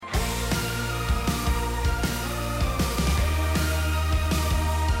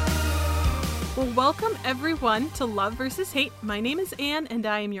Welcome, everyone, to Love vs. Hate. My name is Anne, and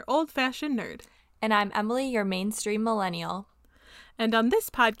I am your old-fashioned nerd. And I'm Emily, your mainstream millennial. And on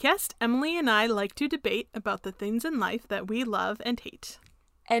this podcast, Emily and I like to debate about the things in life that we love and hate.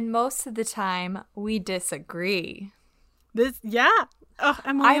 And most of the time, we disagree. Oh,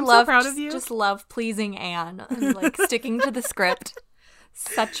 Emily, I'm so proud of you. I just love pleasing Anne and like sticking to the script.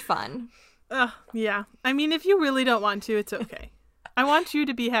 Such fun. Yeah. I mean, if you really don't want to, it's okay. I want you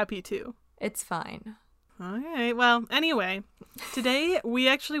to be happy too. It's fine. Okay. Well, anyway, today we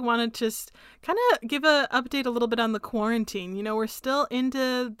actually want to just kind of give an update a little bit on the quarantine. You know, we're still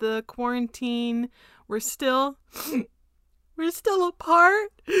into the quarantine. We're still apart.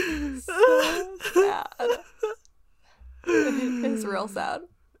 So sad. It is real sad.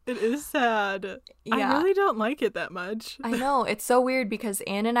 It is sad. Yeah. I really don't like it that much. I know. It's so weird because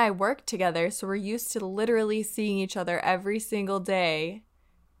Anne and I work together, so we're used to literally seeing each other every single day,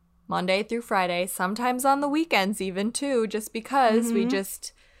 Monday through Friday, sometimes on the weekends even too, just because we're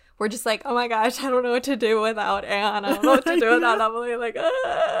just like, oh my gosh, I don't know what to do without Anne. I don't know what to do without Emily. Like,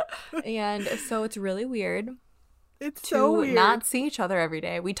 And so it's really weird. It's so weird. Not see each other every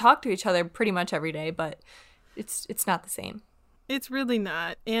day. We talk to each other pretty much every day, but it's not the same. It's really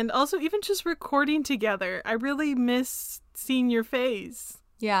not. And also, even just recording together, I really miss seeing your face.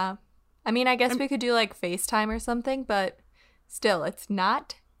 Yeah. I mean, I guess we could do like FaceTime or something, but still, it's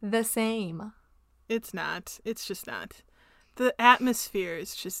not the same. It's not. It's just not. The atmosphere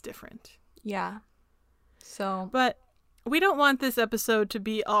is just different. Yeah. So. But we don't want this episode to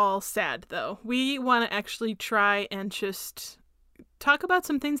be all sad, though. We want to actually try and just talk about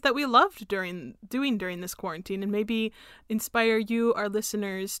some things that we loved doing during this quarantine and maybe inspire you, our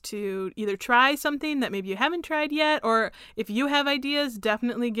listeners, to either try something that maybe you haven't tried yet, or if you have ideas,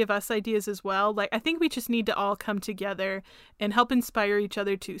 definitely give us ideas as well. Like, I think we just need to all come together and help inspire each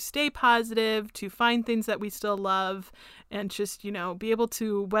other to stay positive, to find things that we still love, and just, you know, be able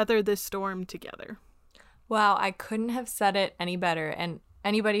to weather this storm together. Wow, I couldn't have said it any better, and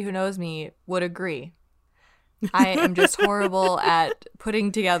anybody who knows me would agree. I am just horrible at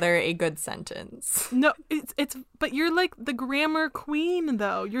putting together a good sentence. No, it's but you're like the grammar queen,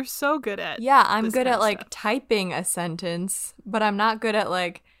 though. You're so good at I'm good at like typing a sentence, but I'm not good at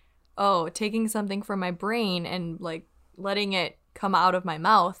like, taking something from my brain and like letting it come out of my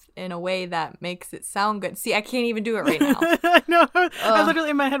mouth in a way that makes it sound good. See, I can't even do it right now. I know. I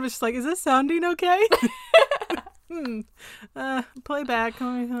literally in my head was just like, is this sounding okay? Play back.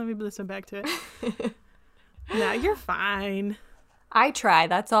 Let me listen back to it. No, you're fine. I try.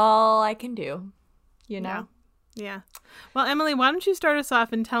 That's all I can do. You know? Yeah. Well, Emily, why don't you start us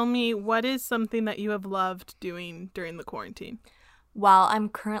off and tell me what is something that you have loved doing during the quarantine? Well, I'm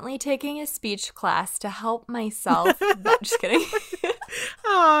currently taking a speech class to help myself. No, just kidding.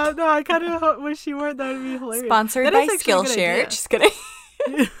 Oh, no, I kind of wish you weren't. That would be hilarious. Sponsored by Skillshare. Just kidding.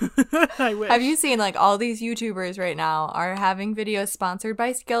 I wish. Have you seen like all these YouTubers right now are having videos sponsored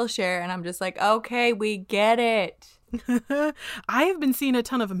by Skillshare, and I'm just like, okay, we get it. I have been seeing a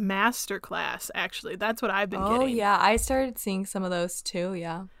ton of masterclass, actually. That's what I've been getting. Oh yeah, I started seeing some of those too.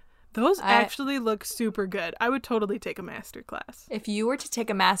 Yeah, those actually look super good. I would totally take a masterclass. If you were to take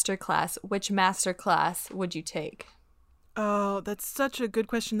a masterclass, which masterclass would you take? Oh, that's such a good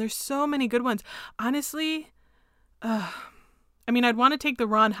question. There's so many good ones. Honestly, I mean, I'd want to take the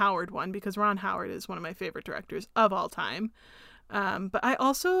Ron Howard one because Ron Howard is one of my favorite directors of all time. But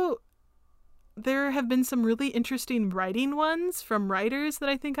there have been some really interesting writing ones from writers that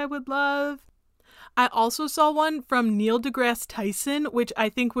I think I would love. I also saw one from Neil deGrasse Tyson, which I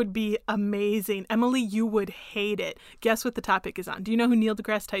think would be amazing. Emily, you would hate it. Guess what the topic is on? Do you know who Neil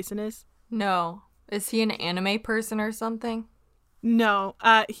deGrasse Tyson is? No. Is he an anime person or something? No,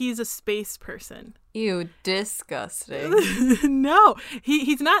 he's a space person. Ew, disgusting. No,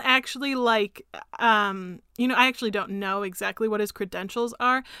 he's not actually like, I actually don't know exactly what his credentials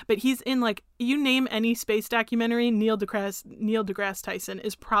are, but he's in like, you name any space documentary, Neil deGrasse Tyson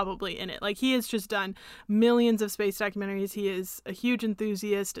is probably in it. Like, he has just done millions of space documentaries. He is a huge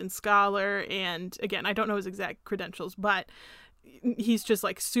enthusiast and scholar, and again, I don't know his exact credentials, but he's just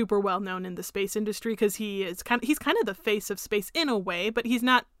like super well known in the space industry because he's kind of the face of space in a way, but he's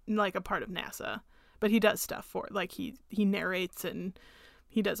not like a part of NASA. But he does stuff for it. Like he narrates and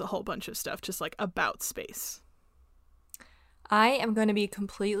he does a whole bunch of stuff just like about space. I am going to be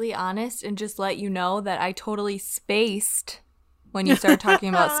completely honest and just let you know that I totally spaced when you started talking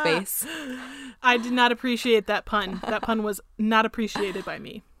about space. I did not appreciate that pun. That pun was not appreciated by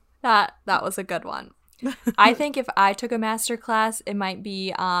me. That was a good one. I think if I took a master class, it might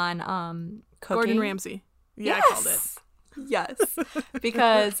be on cooking. Gordon Ramsay. Yeah, yes! I called it. Yes,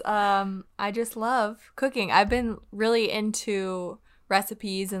 because I just love cooking. I've been really into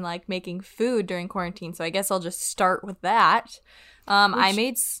recipes and like making food during quarantine, so I guess I'll just start with that. I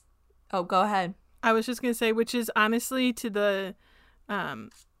made. Oh, go ahead. I was just gonna say, which is honestly to the,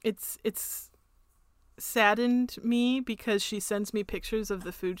 it's saddened me because she sends me pictures of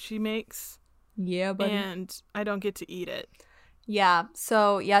the food she makes. Yeah, buddy. And I don't get to eat it. Yeah.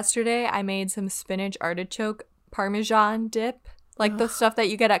 So yesterday I made some spinach artichoke Parmesan dip, like the stuff that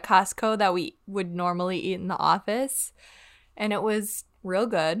you get at Costco that we would normally eat in the office, and it was real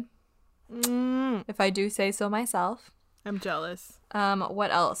good. If I do say so myself. I'm jealous.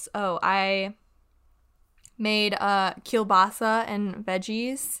 What else? Oh, I made kielbasa and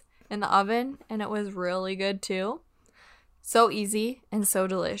veggies in the oven, and it was really good too. So easy and so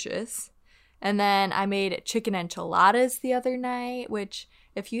delicious. And then I made chicken enchiladas the other night, which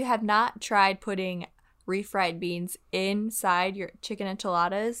if you have not tried putting refried beans inside your chicken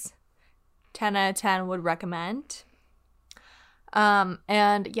enchiladas, 10 out of 10 would recommend.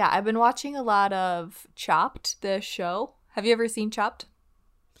 And yeah, I've been watching a lot of Chopped, the show. Have you ever seen Chopped?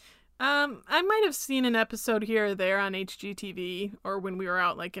 I might have seen an episode here or there on HGTV or when we were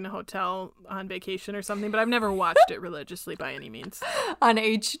out like in a hotel on vacation or something, but I've never watched it religiously by any means. On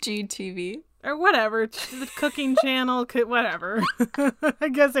HGTV? Or whatever, the cooking channel, whatever. I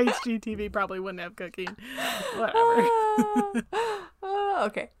guess HGTV probably wouldn't have cooking. Whatever.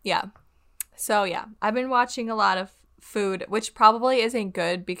 Okay, yeah. So yeah, I've been watching a lot of food, which probably isn't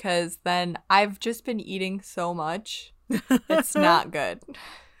good because then I've just been eating so much. It's not good.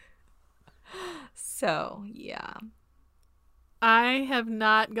 So, yeah. I have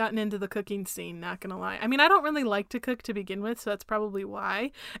not gotten into the cooking scene, not gonna lie. I mean, I don't really like to cook to begin with, so that's probably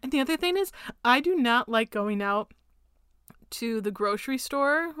why. And the other thing is, I do not like going out to the grocery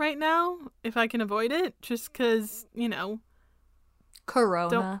store right now, if I can avoid it, just because, you know.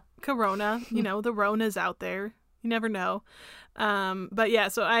 Corona, you know, the Rona's out there. You never know. But yeah,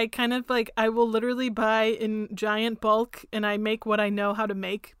 so I kind of like, I will literally buy in giant bulk and I make what I know how to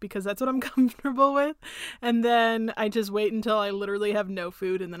make because that's what I'm comfortable with. And then I just wait until I literally have no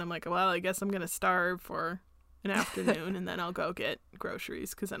food. And then I'm like, well, I guess I'm going to starve for an afternoon and then I'll go get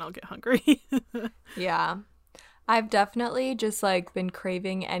groceries because then I'll get hungry. Yeah. I've definitely just like been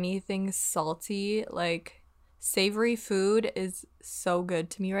craving anything salty, like savory food is so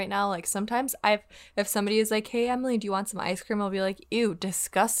good to me right now. Like sometimes if somebody is like, hey Emily, do you want some ice cream? I'll be like, ew,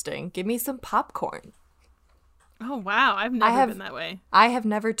 disgusting. Give me some popcorn. Oh wow, I've never been that way. I have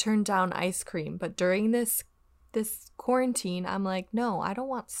never turned down ice cream, but during this quarantine, I'm like, no, I don't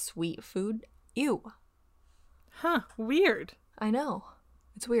want sweet food. Ew. Huh, weird. I know.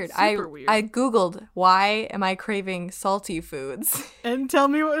 It's weird. Super weird. I Googled, why am I craving salty foods? And tell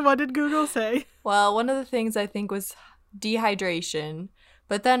me, what did Google say? Well, one of the things I think was dehydration.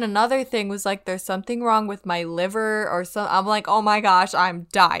 But then another thing was like, there's something wrong with my liver or some. I'm like, oh my gosh, I'm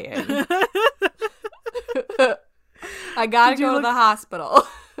dying. I gotta go to the hospital.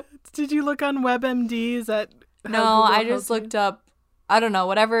 Did you look on WebMD? Is that No, I just looked up, I don't know,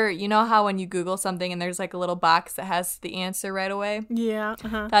 whatever. You know how when you Google something and there's like a little box that has the answer right away? Yeah.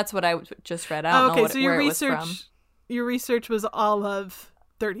 Uh-huh. That's what I just read. I don't know where it was from. Your research was all of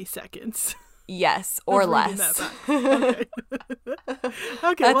 30 seconds. Yes, or less. Okay.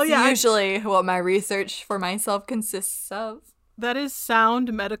 Okay. That's well, yeah. usually what my research for myself consists of. That is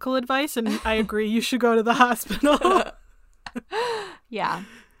sound medical advice, and I agree. You should go to the hospital. Yeah.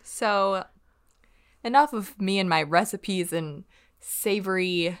 So, enough of me and my recipes and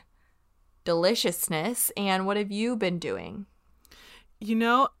savory deliciousness. And what have you been doing? You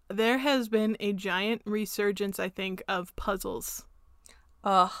know, there has been a giant resurgence, I think, of puzzles.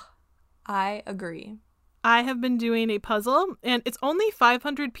 Ugh, I agree. I have been doing a puzzle, and it's only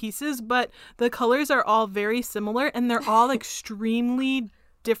 500 pieces, but the colors are all very similar, and they're all extremely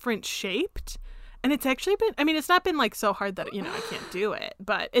different shaped. And it's actually been, I mean, it's not been like so hard that, you know, I can't do it,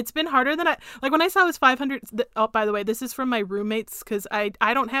 but it's been harder than like when I saw it was 500. Oh, by the way, this is from my roommates because I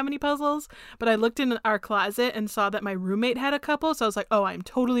don't have any puzzles, but I looked in our closet and saw that my roommate had a couple. So I was like, oh, I'm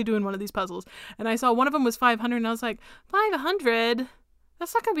totally doing one of these puzzles. And I saw one of them was 500 and I was like, 500?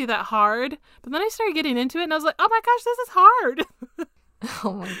 That's not going to be that hard. But then I started getting into it and I was like, oh my gosh, this is hard.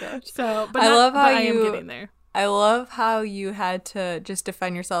 Oh my gosh. So, but I am getting there. I love how you had to just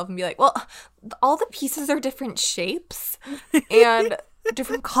defend yourself and be like, well, all the pieces are different shapes. And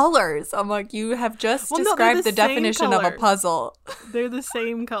different colors. I'm like, you have just Well, no, they're described the same definition of a color. puzzle. They're the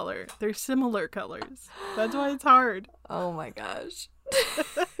same color. They're similar colors. That's why it's hard. Oh my gosh.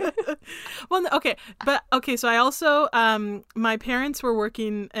 Well, okay, so I also my parents were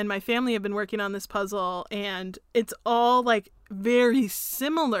working and my family have been working on this puzzle, and it's all like very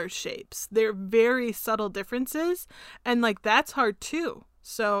similar shapes. They're very subtle differences, and like that's hard too.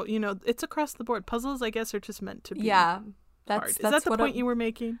 So, it's across the board. Puzzles, I guess, are just meant to be hard. Is that the point you were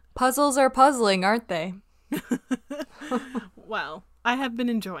making? Puzzles are puzzling, aren't they? Well, I have been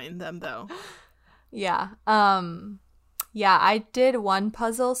enjoying them though. Yeah. Yeah, I did one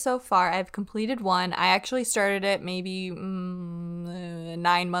puzzle so far. I've completed one. I actually started it maybe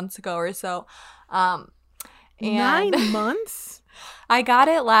 9 months ago or so. And 9 months? I got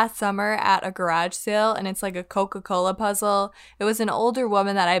it last summer at a garage sale, and it's like a Coca-Cola puzzle. It was an older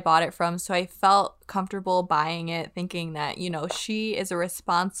woman that I bought it from, so I felt comfortable buying it, thinking that, she is a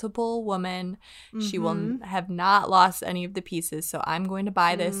responsible woman. Mm-hmm. She will have not lost any of the pieces, so I'm going to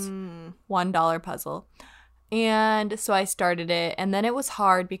buy this $1 puzzle. And so I started it, and then it was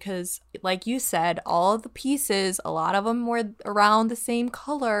hard because, like you said, all of the pieces, a lot of them were around the same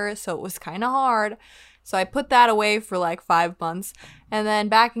color, so it was kind of hard. So I put that away for like 5 months, and then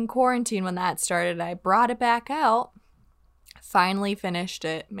back in quarantine when that started, I brought it back out, finally finished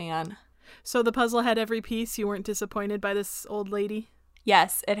it, man. So the puzzle had every piece? You weren't disappointed by this old lady?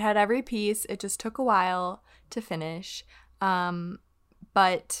 Yes, it had every piece. It just took a while to finish,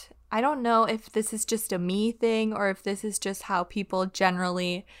 but I don't know if this is just a me thing or if this is just how people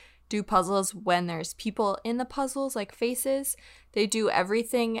generally do puzzles when there's people in the puzzles, like faces. They do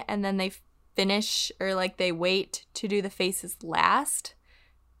everything and then they finish, or like they wait to do the faces last.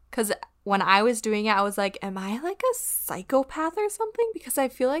 Because when I was doing it, I was like, am I like a psychopath or something? Because I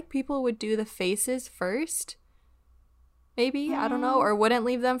feel like people would do the faces first. Maybe, I don't know, or wouldn't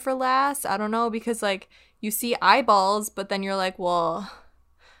leave them for last. I don't know, because like you see eyeballs, but then you're like, well,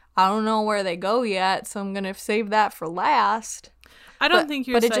 I don't know where they go yet, so I'm gonna save that for last. I don't think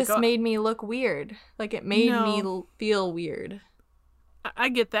you're. But it just made me look weird. Like it made me feel weird. I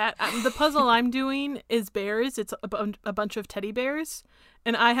get that. The puzzle I'm doing is bears. It's a bunch of teddy bears,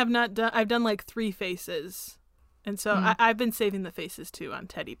 and I have not done. I've done like 3 faces, and so I've been saving the faces too on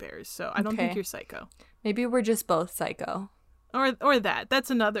teddy bears. So I don't think you're psycho. Maybe we're just both psycho. Or that. That's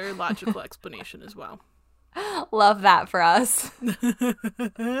another logical explanation as well. Love that for us.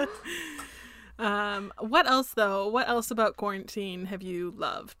 What else though? What else about quarantine have you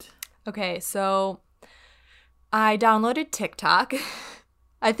loved? Okay, so I downloaded TikTok.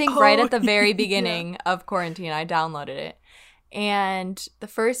 I think right at the very beginning of quarantine, I downloaded it. And the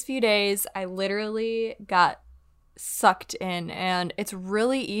first few days, I literally got sucked in. And it's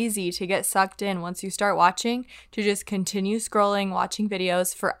really easy to get sucked in once you start watching, to just continue scrolling, watching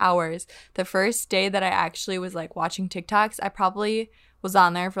videos for hours. The first day that I actually was like watching TikToks, I probably was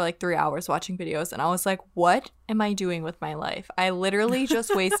on there for like 3 hours watching videos, and I was like, what am I doing with my life? I literally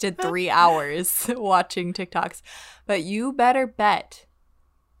just wasted 3 hours watching TikToks. But you better bet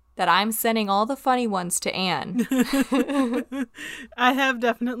that I'm sending all the funny ones to Anne. I have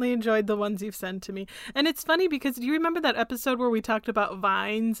definitely enjoyed the ones you've sent to me. And it's funny because do you remember that episode where we talked about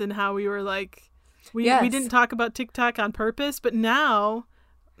Vines and how we were like, we didn't talk about TikTok on purpose, but now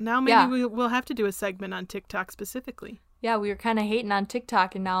maybe we'll have to do a segment on TikTok specifically. Yeah, we were kind of hating on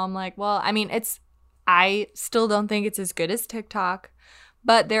TikTok, and now I'm like, well, I mean, I still don't think it's as good as TikTok,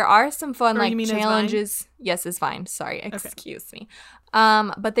 but there are some fun like challenges. Yes, it's fine. Sorry, excuse me.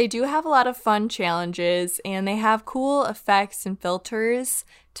 But they do have a lot of fun challenges, and they have cool effects and filters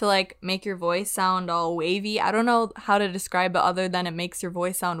to like make your voice sound all wavy. I don't know how to describe it other than it makes your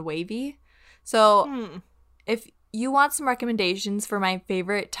voice sound wavy. So if you want some recommendations for my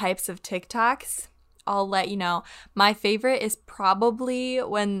favorite types of TikToks, I'll let you know. My favorite is probably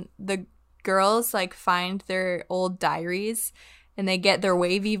when the girls like find their old diaries and they get their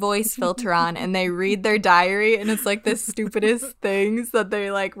wavy voice filter on and they read their diary, and it's like the stupidest things that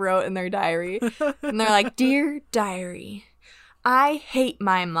they like wrote in their diary. And they're like, "Dear diary, I hate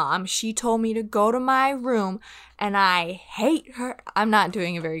my mom. She told me to go to my room and I hate her." I'm not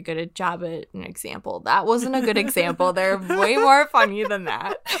doing a very good job at an example. That wasn't a good example. They're way more funny than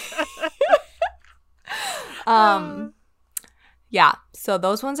that. Yeah, so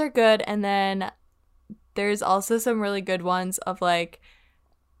those ones are good. And then there's also some really good ones of like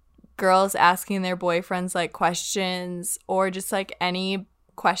girls asking their boyfriends like questions, or just like any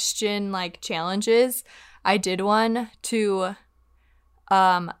question like challenges. I did one to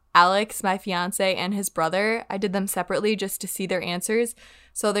Alex, my fiance, and his brother. I did them separately just to see their answers.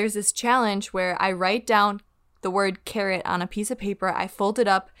 So there's this challenge where I write down the word carrot on a piece of paper. I fold it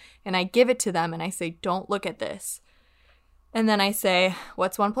up and I give it to them and I say, don't look at this. And then I say,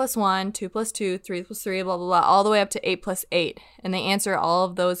 what's 1 + 1, 2 + 2, 3 + 3, blah, blah, blah, all the way up to 8 + 8. And they answer all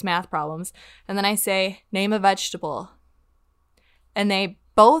of those math problems. And then I say, name a vegetable. And they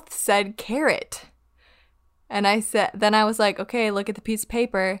both said carrot. And then I was like, okay, look at the piece of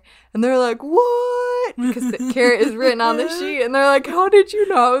paper. And they're like, what? Because the carrot is written on the sheet. And they're like, how did you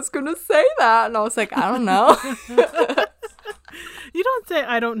know I was going to say that? And I was like, I don't know. You don't say,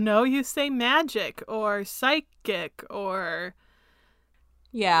 I don't know. You say magic or psychic or...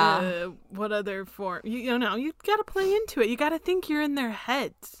 Yeah. What other form? You know, you got to play into it. You got to think you're in their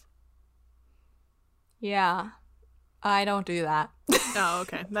heads. Yeah. I don't do that. Oh,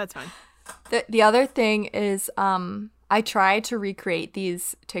 okay. That's fine. The other thing is I try to recreate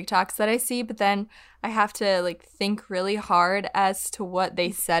these TikToks that I see, but then I have to like think really hard as to what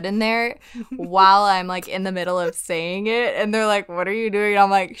they said in there while I'm like in the middle of saying it. And they're like, what are you doing? And I'm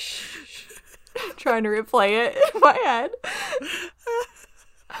like, shh, trying to replay it in my head.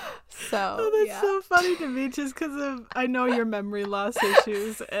 So, that's so funny to me just because of, I know your memory loss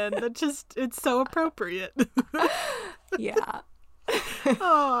issues and it's so appropriate. Yeah.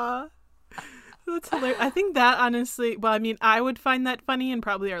 Aw. That's hilarious. I think that honestly, well, I mean, I would find that funny and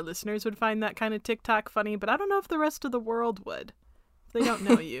probably our listeners would find that kind of TikTok funny, but I don't know if the rest of the world would. They don't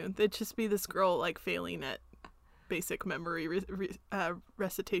know you. They'd just be this girl like failing at basic memory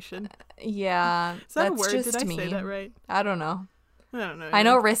recitation. Yeah. Is that a word? Just Did I me. say that right? I don't know. I don't know. I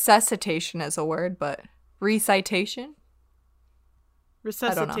know resuscitation is a word, but recitation?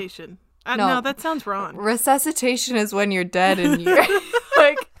 Resuscitation. No. No, that sounds wrong. Resuscitation is when you're dead and you're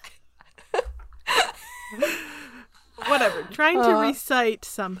like... Whatever. Trying to recite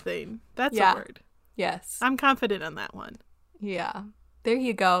something. That's a word. Yes. I'm confident on that one. Yeah. There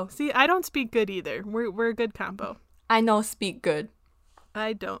you go. See, I don't speak good either. We're a good combo. I know speak good.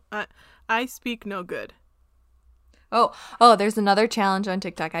 I don't. I speak no good. Oh, there's another challenge on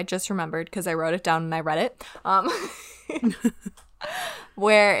TikTok. I just remembered because I wrote it down and I read it.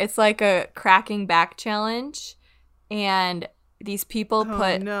 Where it's like a cracking back challenge, and these people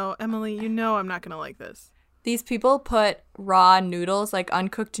put... no, Emily, you know I'm not going to like this. These people put raw noodles, like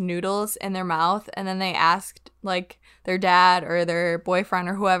uncooked noodles, in their mouth, and then they asked, like, their dad or their boyfriend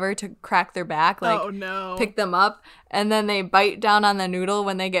or whoever to crack their back, like, pick them up, and then they bite down on the noodle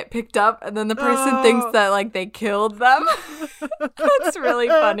when they get picked up, and then the person thinks that, like, they killed them. That's really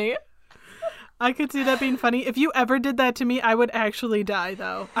funny. I could see that being funny. If you ever did that to me, I would actually die,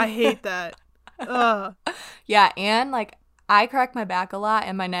 though. I hate that. Yeah, and, like, I crack my back a lot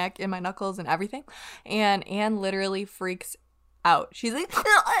and my neck and my knuckles and everything. And Anne literally freaks out. She's like, Emily,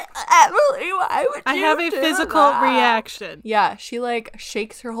 why would you I have a do physical that? reaction. Yeah, she like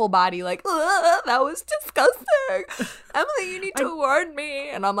shakes her whole body like, that was disgusting. Emily, you need to warn me.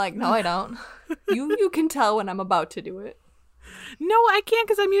 And I'm like, no, I don't. You can tell when I'm about to do it. No, I can't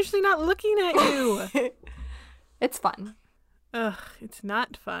because I'm usually not looking at you. It's fun. Ugh, it's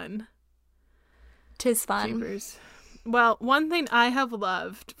not fun. 'Tis fun. Jeepers. Well, one thing I have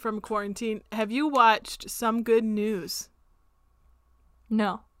loved from quarantine, have you watched Some Good News?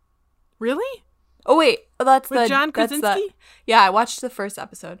 No. Really? Oh, wait. That's With the... John Krasinski? Yeah, I watched the first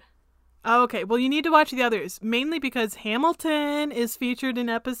episode. Oh, okay. Well, you need to watch the others, mainly because Hamilton is featured in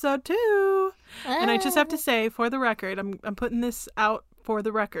episode 2. And I just have to say, for the record, I'm putting this out for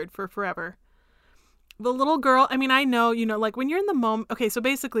the record for forever. The little girl, I mean, I know, you know, like when you're in the moment. Okay, so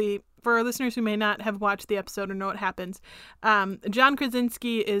basically, for our listeners who may not have watched the episode or know what happens, John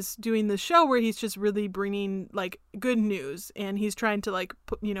Krasinski is doing the show where he's just really bringing like good news, and he's trying to like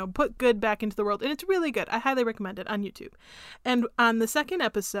put good back into the world, and it's really good. I highly recommend it on YouTube. And on the second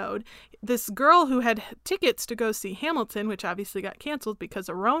episode, this girl who had tickets to go see Hamilton, which obviously got canceled because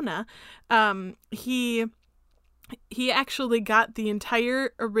of Rona, he actually got the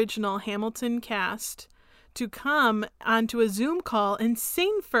entire original Hamilton cast to come onto a Zoom call and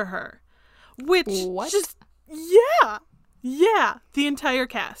sing for her. Which just the entire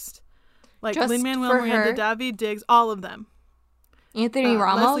cast. Like Lin-Manuel Miranda, Daveed Diggs, all of them. Anthony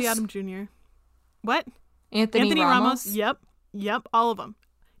Ramos? Leslie Odom Jr. What? Anthony Ramos? Yep, all of them.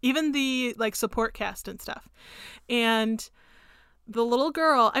 Even the like support cast and stuff. And the little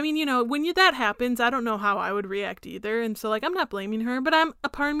girl, I mean, you know, when that happens, I don't know how I would react either. And so, like, I'm not blaming her, but a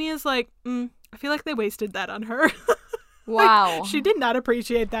part of me is like, I feel like they wasted that on her. Wow. Like, she did not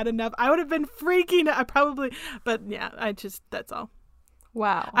appreciate that enough. I would have been freaking out, probably, but yeah, that's all.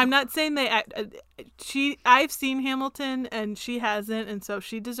 Wow. I'm not saying I've seen Hamilton and she hasn't, and so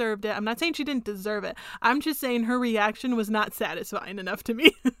she deserved it. I'm not saying she didn't deserve it. I'm just saying her reaction was not satisfying enough to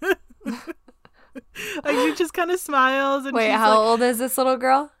me. Like she just kind of smiles and Wait, she's how like, old is this little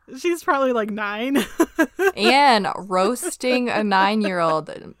girl? she's probably like 9. Anne roasting a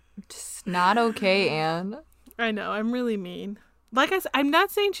 9-year-old. Just not okay, Anne. I know, I'm really mean. Like I said, I'm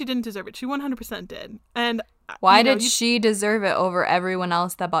not saying she didn't deserve it. She 100% did. And Why did she deserve it over everyone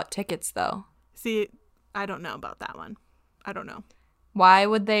else that bought tickets, though? See, I don't know about that one. I don't know. Why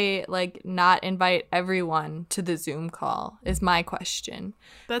would they not invite everyone to the Zoom call is my question.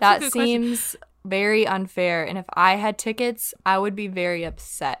 That seems very unfair. And if I had tickets, I would be very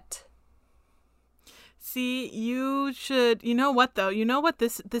upset. See, you should, you know what though? You know what?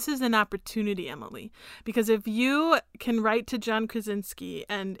 This is an opportunity, Emily. Because if you can write to John Krasinski,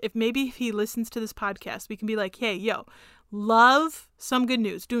 and if he listens to this podcast, we can be like, hey, yo, love Some Good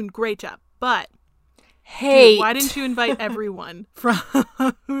News, doing great job. But hey, why didn't you invite everyone from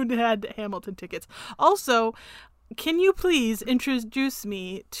who had Hamilton tickets? Also, can you please introduce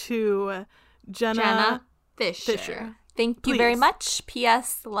me to Jenna Fisher? Thank you very much.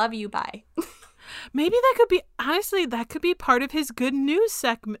 P.S. Love you. Bye. Maybe that could be part of his good news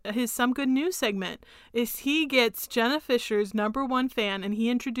segment, his Some Good News segment, is he gets Jenna Fisher's #1 fan and he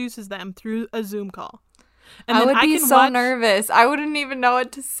introduces them through a Zoom call. And I would be so nervous. I wouldn't even know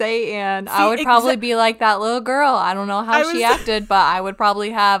what to say, Anne. I would probably be like that little girl. I don't know how she acted, but I would probably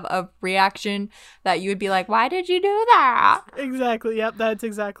have a reaction that you would be like, why did you do that? Exactly. Yep. That's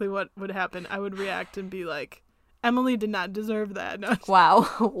exactly what would happen. I would react and be like, Emily did not deserve that. No. Wow.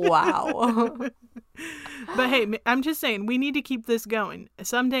 Wow. But hey, I'm just saying, we need to keep this going.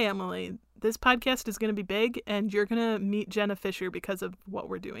 Someday, Emily, this podcast is going to be big and you're going to meet Jenna Fisher because of what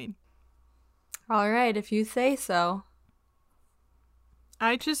we're doing. All right, if you say so.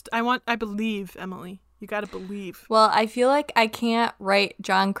 I believe, Emily. You got to believe. Well, I feel like I can't write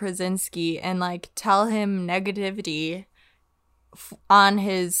John Krasinski and tell him negativity on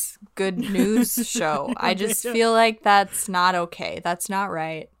his good news show. I just feel like that's not okay. That's not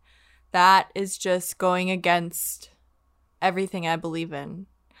right. That is just going against everything I believe in.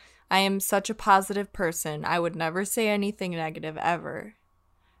 I am such a positive person. I would never say anything negative ever.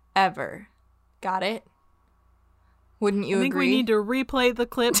 Ever. Got it? Wouldn't you agree? I think we need to replay the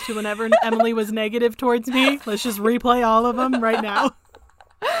clip to whenever Emily was negative towards me. Let's just replay all of them right now.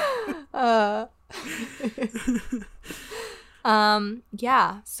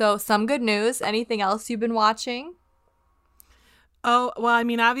 Yeah. So some good news. Anything else you've been watching? Oh, well, I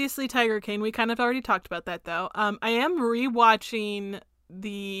mean, obviously Tiger King. We kind of already talked about that, though. I am rewatching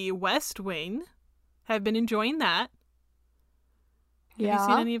The West Wing. Have been enjoying that. Yeah. Have you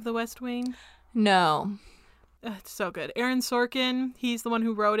seen any of The West Wing? No. It's so good. Aaron Sorkin, he's the one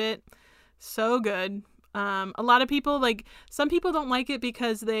who wrote it. So good. A lot of people, some people don't like it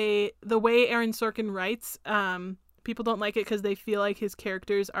because the way Aaron Sorkin writes, people don't like it because they feel like his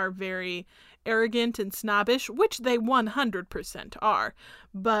characters are very arrogant and snobbish, which they 100% are.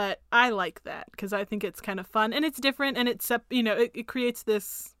 But I like that because I think it's kind of fun and it's different and it creates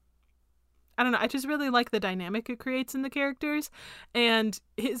this, I don't know, I just really like the dynamic it creates in the characters. And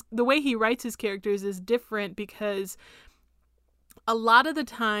the way he writes his characters is different because a lot of the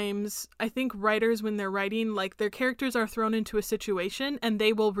times, I think writers, when they're writing, their characters are thrown into a situation and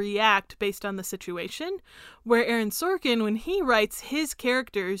they will react based on the situation. Where Aaron Sorkin, when he writes, his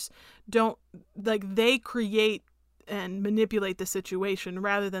characters they create and manipulate the situation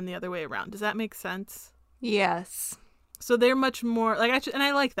rather than the other way around. Does that make sense? Yes. So they're much more, and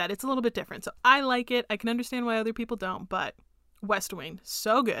I like that. It's a little bit different. So I like it. I can understand why other people don't, but West Wing,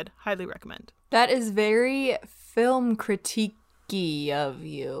 so good. Highly recommend. That is very film critique of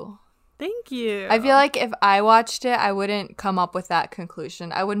you. Thank you. I feel like if I watched it, I wouldn't come up with that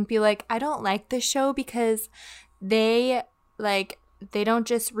conclusion. I wouldn't be like, I don't like this show because they don't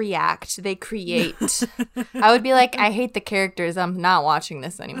just react, they create. I would be like, I hate the characters. I'm not watching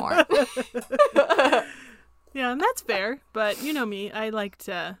this anymore. Yeah, and that's fair, but you know me, I like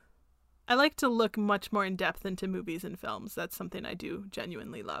to look much more in depth into movies and films. That's something I do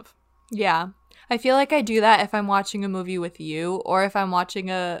genuinely love. Yeah. I feel like I do that if I'm watching a movie with you or if I'm watching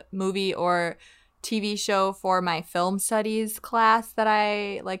a movie or TV show for my film studies class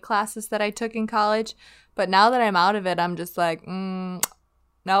classes that I took in college. But now that I'm out of it, I'm just like,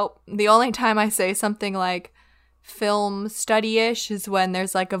 nope. The only time I say something like film study-ish is when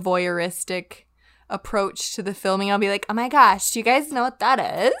there's a voyeuristic approach to the filming. I'll be like, oh my gosh, do you guys know what that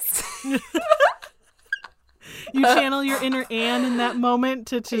is? You channel your inner Anne in that moment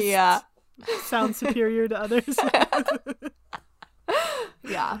to just sound superior to others.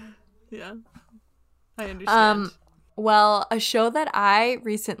 Yeah. Yeah. I understand. Well, a show that I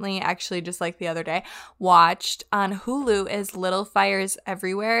recently, actually just like the other day, watched on Hulu is Little Fires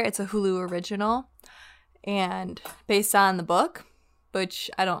Everywhere. It's a Hulu original and based on the book, which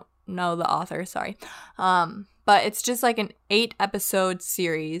I don't know the author, sorry. But it's just like an 8-episode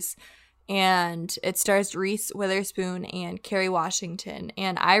series, and it stars Reese Witherspoon and Kerry Washington,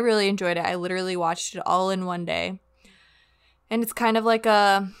 and I really enjoyed it. I literally watched it all in one day. And it's kind of like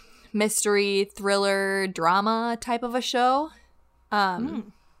a mystery, thriller, drama type of a show.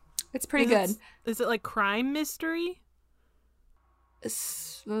 It's pretty good. Is it like crime mystery?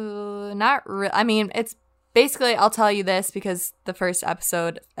 Not really. I mean, it's basically, I'll tell you this because the first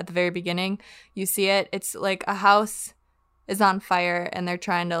episode at the very beginning, you see it. It's like a house is on fire and they're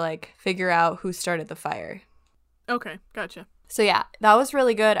trying to like figure out who started the fire. Okay, gotcha. So yeah, that was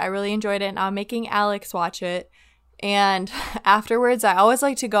really good. I really enjoyed it. And I'm making Alex watch it. And afterwards, I always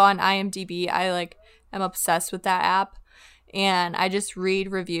like to go on IMDb. I'm obsessed with that app. And I just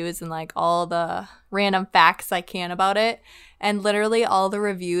read reviews and like all the random facts I can about it. And literally all the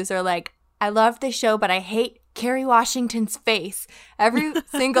reviews are like, I love the show, but I hate Kerry Washington's face. Every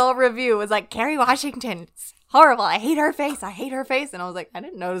single review was like, Kerry Washington's horrible. I hate her face. I hate her face. And I was like, I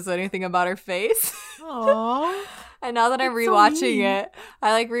didn't notice anything about her face. Aww. And now that I'm rewatching it,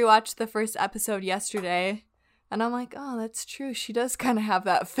 I like rewatched the first episode yesterday. And I'm like, oh, that's true. She does kind of have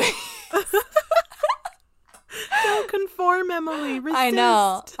that face. Don't conform, Emily. Resist. I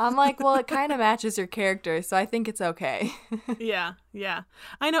know. I'm like, well, it kind of matches her character, so I think it's okay. Yeah.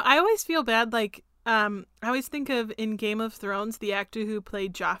 I know. I always feel bad. Like, I always think of in Game of Thrones, the actor who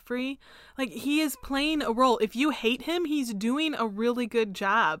played Joffrey. Like, he is playing a role. If you hate him, he's doing a really good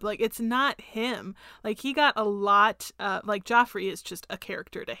job. Like, it's not him. Like, he got a lot. Like, Joffrey is just a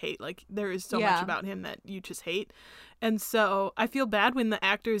character to hate. Like, there is so much about him that you just hate. And so I feel bad when the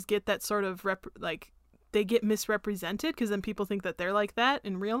actors get that sort of they get misrepresented because then people think that they're like that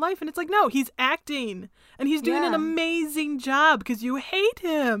in real life. And it's like, no, he's acting and he's doing an amazing job because you hate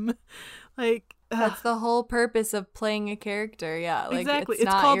him. Like, that's the whole purpose of playing a character. Yeah. Like, exactly. It's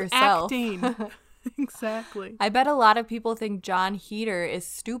not called yourself. Acting. Exactly. I bet a lot of people think John Heder is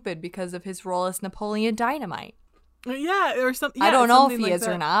stupid because of his role as Napoleon Dynamite. Yeah. Or something. Yeah, I don't know if he like is that.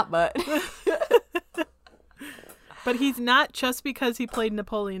 or not, but. But he's not just because he played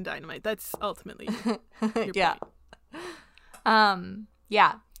Napoleon Dynamite. That's ultimately your point.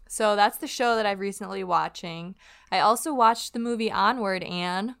 Yeah. So that's the show that I've recently watching. I also watched the movie Onward,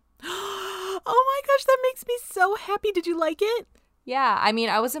 Anne. Oh my gosh, that makes me so happy. Did you like it? Yeah. I mean,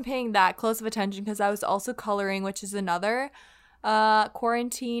 I wasn't paying that close of attention because I was also coloring, which is another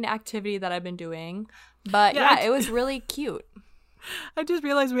quarantine activity that I've been doing. But yeah, it was really cute. I just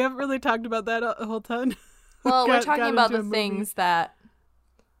realized we haven't really talked about that a whole ton. Well, we're talking about the things that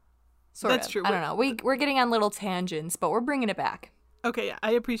That's true. I don't know. We're getting on little tangents, but we're bringing it back. Okay, yeah.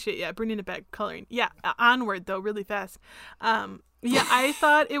 I appreciate bringing it back, coloring. Yeah, Onward, though, really fast. Yeah, I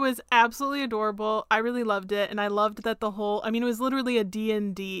thought it was absolutely adorable. I really loved it, and I loved that it was literally a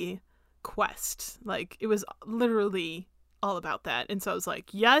D&D quest. Like, it was literally all about that. And so I was like,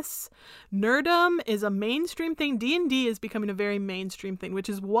 yes, nerdom is a mainstream thing. D&D is becoming a very mainstream thing, which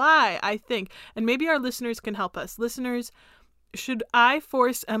is why I think, and maybe our listeners can help us. Listeners, should I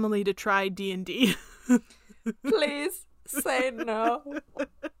force Emily to try D&D? Please say no.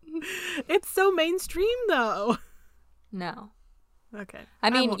 It's so mainstream, though. No. Okay. I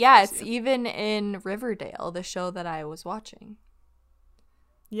mean, yeah, it's even in Riverdale, the show that I was watching.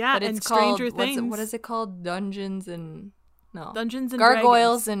 Yeah, but it's and Stranger called, Things. What is it called? Dungeons and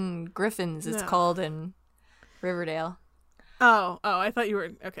Gargoyles and Griffins. It's called in Riverdale. Oh, I thought you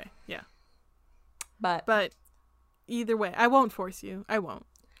were okay. Yeah, but either way, I won't force you. I won't.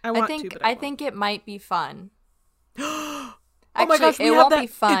 I think it might be fun. Oh actually, my gosh, it won't be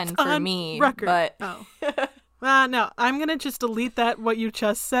fun for me. Record. But no, I'm gonna just delete what you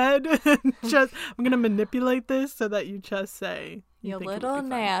just said. I'm gonna manipulate this so that you just say you're a little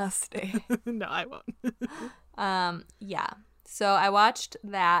nasty. No, I won't. Yeah. So I watched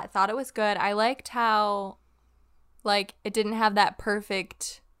that. Thought it was good. I liked how, like, it didn't have that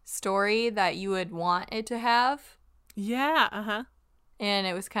perfect story that you would want it to have. Yeah. And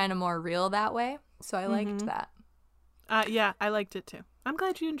it was kind of more real that way. So I liked that. Yeah, I liked it too. I'm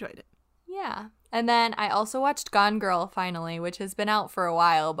glad you enjoyed it. Yeah. And then I also watched Gone Girl finally, which has been out for a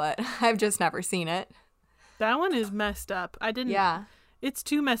while, but I've just never seen it. That one is messed up. Yeah. It's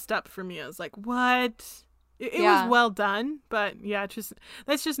too messed up for me. I was like, what? It was well done, but yeah,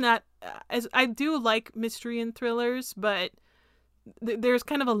 that's just not, as I do like mystery and thrillers, but there's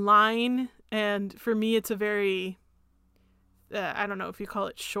kind of a line, and for me it's a very I don't know if you call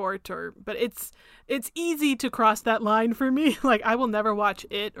it short but it's easy to cross that line for me. Like I will never watch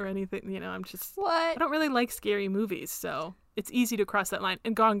it or anything, I What? don't really like scary movies, so it's easy to cross that line.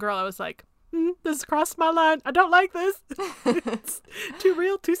 And Gone Girl, I was like, this crossed my line. I don't like this. It's too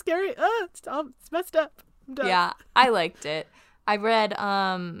real, too scary. It's messed up. I'm done. Yeah, I liked it. I read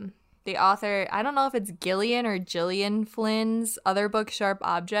the author, I don't know if it's Gillian or Gillian Flynn's other book, Sharp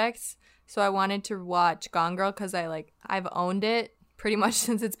Objects. So I wanted to watch Gone Girl because I've owned it pretty much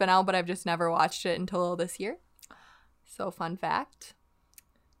since it's been out, but I've just never watched it until this year. So fun fact.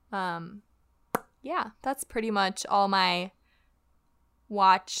 Yeah, that's pretty much all my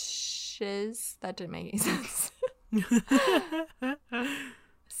watches. That didn't make any sense.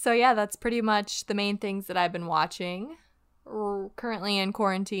 So yeah, that's pretty much the main things that I've been watching currently in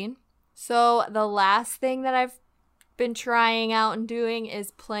quarantine. So the last thing that I've been trying out and doing is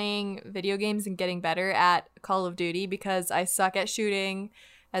playing video games and getting better at Call of Duty because I suck at shooting,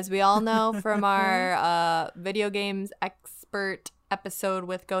 as we all know from our video games expert episode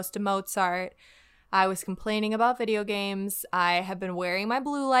with Ghost of Mozart. I was complaining about video games. I have been wearing my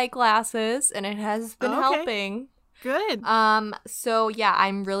blue light glasses and it has been helping. Good. So yeah,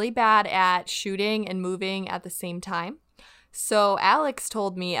 I'm really bad at shooting and moving at the same time. So Alex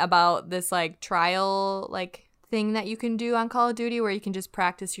told me about this trial thing that you can do on Call of Duty where you can just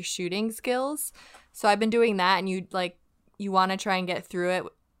practice your shooting skills. So I've been doing that, and you want to try and get through it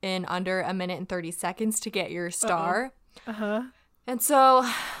in under 1 minute and 30 seconds to get your star. And so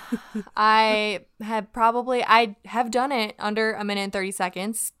I have done it under 1 minute and 30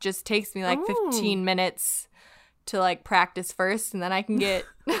 seconds. Just takes me 15 minutes to practice first, and then I can get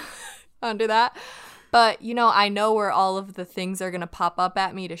under that. But, I know where all of the things are going to pop up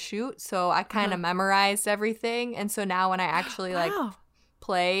at me to shoot. So I kind of memorized everything. And so now when I actually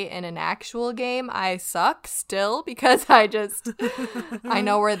play in an actual game, I suck still because I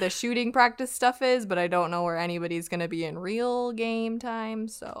know where the shooting practice stuff is, but I don't know where anybody's going to be in real game time.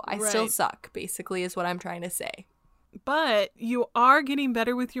 So I still suck, basically, is what I'm trying to say. But you are getting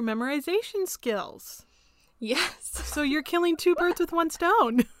better with your memorization skills. Yes. So you're killing two birds with one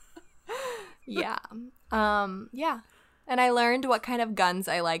stone. Yeah. Yeah. And I learned what kind of guns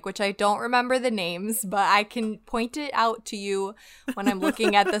I like, which I don't remember the names, but I can point it out to you when I'm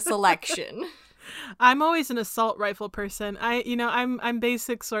looking at the selection. I'm always an assault rifle person. I'm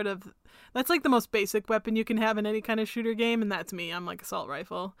basic sort of. That's the most basic weapon you can have in any kind of shooter game, and that's me. I'm assault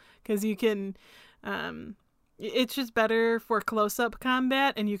rifle because you can. It's just better for close-up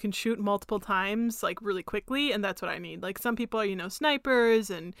combat, and you can shoot multiple times, really quickly, and that's what I need. Some people are, snipers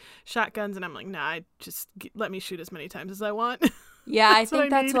and shotguns, and I'm nah, let me shoot as many times as I want. Yeah, I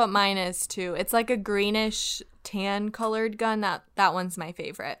think that's what mine is, too. It's a greenish tan-colored gun. That one's my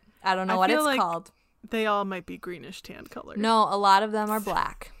favorite. I don't know what it's called. They all might be greenish tan colored. No, a lot of them are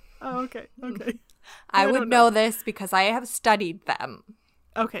black. Oh, okay. I would know this because I have studied them.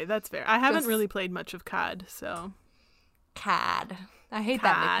 Okay, that's fair. I haven't really played much of COD, so. COD. I hate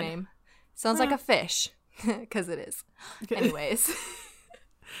that nickname. Sounds like a fish, because it is. Anyways.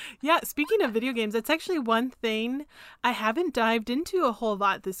 Yeah, speaking of video games, that's actually one thing I haven't dived into a whole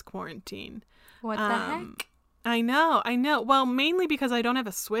lot this quarantine. What the heck? I know. Well, mainly because I don't have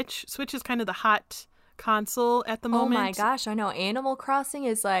a Switch. Switch is kind of the hot console at the moment. Oh my gosh, I know. Animal Crossing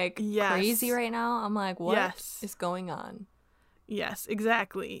is crazy right now. I'm what is going on? Yes,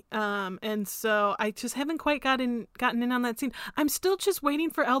 exactly. And so I just haven't quite gotten in on that scene. I'm still just waiting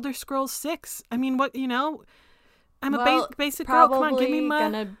for Elder Scrolls 6. I mean, I'm a basic girl. Come on, give me my.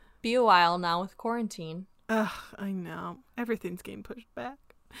 Probably gonna be a while now with quarantine. Ugh, I know. Everything's getting pushed back.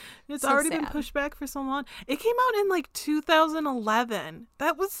 It's already been pushed back for so long. It came out in 2011.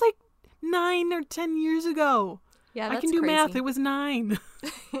 That was 9 or 10 years ago. Yeah, that's I can do crazy. math. It was 9.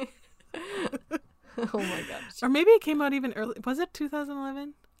 Oh my gosh. Or maybe it came out even early. Was it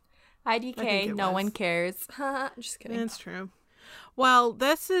 2011? IDK, no one cares. Just kidding. It's true. Well,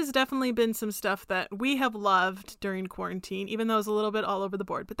 this has definitely been some stuff that we have loved during quarantine, even though it's a little bit all over the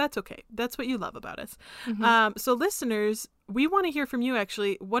board, but that's okay. That's what you love about us. Mm-hmm. So listeners, we want to hear from you,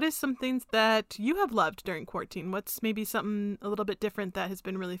 actually. What is some things that you have loved during quarantine? What's maybe something a little bit different that has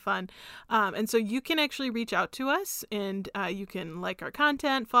been really fun? And so you can actually reach out to us, and you can like our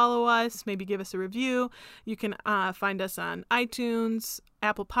content, follow us, maybe give us a review. You can find us on iTunes,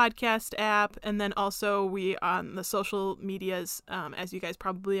 Apple Podcast app, and then also we on the social medias, as you guys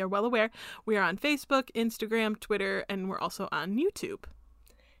probably are well aware. We are on Facebook, Instagram, Twitter, and we're also on YouTube.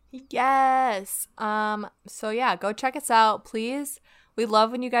 Yes. So yeah, go check us out, please. We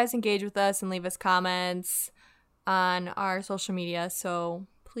love when you guys engage with us and leave us comments on our social media. So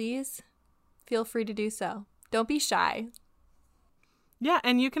please feel free to do so. Don't be shy. Yeah,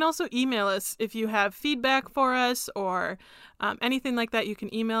 and you can also email us if you have feedback for us or anything like that. You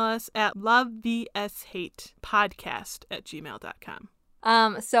can email us at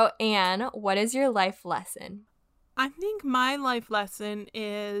lovevshatepodcast@gmail.com. So Anne, what is your life lesson? I think my life lesson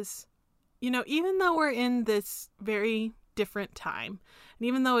is, even though we're in this very different time, and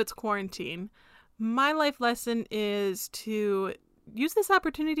even though it's quarantine, my life lesson is to use this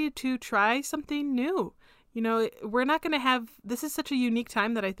opportunity to try something new. We're not going to have, this is such a unique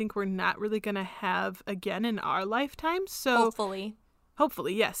time that I think we're not really going to have again in our lifetime. So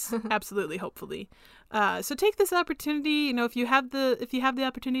hopefully, yes, absolutely, hopefully. So take this opportunity, if you have the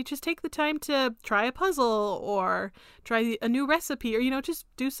opportunity, just take the time to try a puzzle or try a new recipe or, just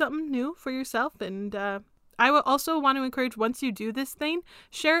do something new for yourself. And I will also want to encourage, once you do this thing,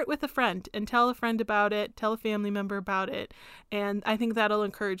 share it with a friend and tell a friend about it, tell a family member about it. And I think that'll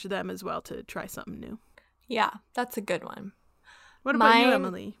encourage them as well to try something new. Yeah, that's a good one. What about you,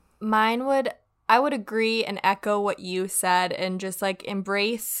 Emily? I would agree and echo what you said and just like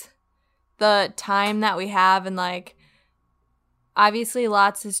embrace the time that we have, and like obviously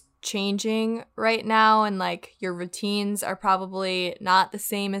lots is changing right now, and like your routines are probably not the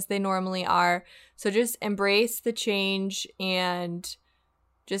same as they normally are. So just embrace the change and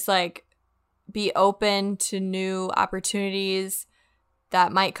just like be open to new opportunities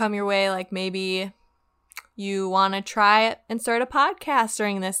that might come your way. Like maybe you want to try it and start a podcast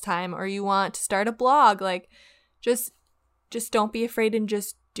during this time, or you want to start a blog. Like just don't be afraid and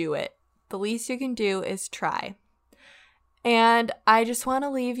just do it. The least you can do is try. And I just want to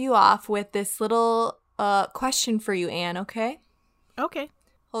leave you off with this little question for you, Anne, okay? Okay.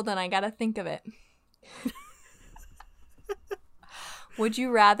 Hold on, I gotta think of it. Would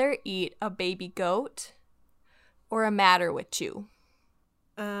you rather eat a baby goat or a Matterwitchu?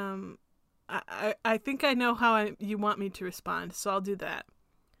 I think I know how you want me to respond, so I'll do that.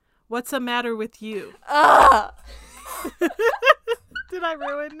 What's the matter with you? Did I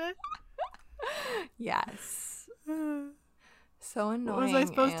ruin it? Yes. So annoying. What was I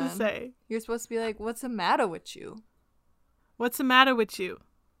supposed to say? You're supposed to be like, what's the matter with you? What's the matter with you?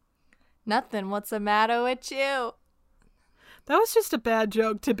 Nothing. What's the matter with you? That was just a bad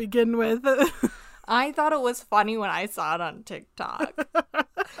joke to begin with. I thought it was funny when I saw it on TikTok.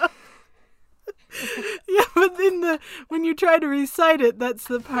 Yeah, but then when you try to recite it, that's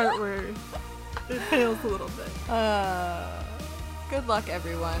the part where it fails a little bit. Good luck,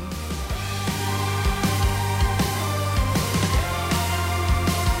 everyone.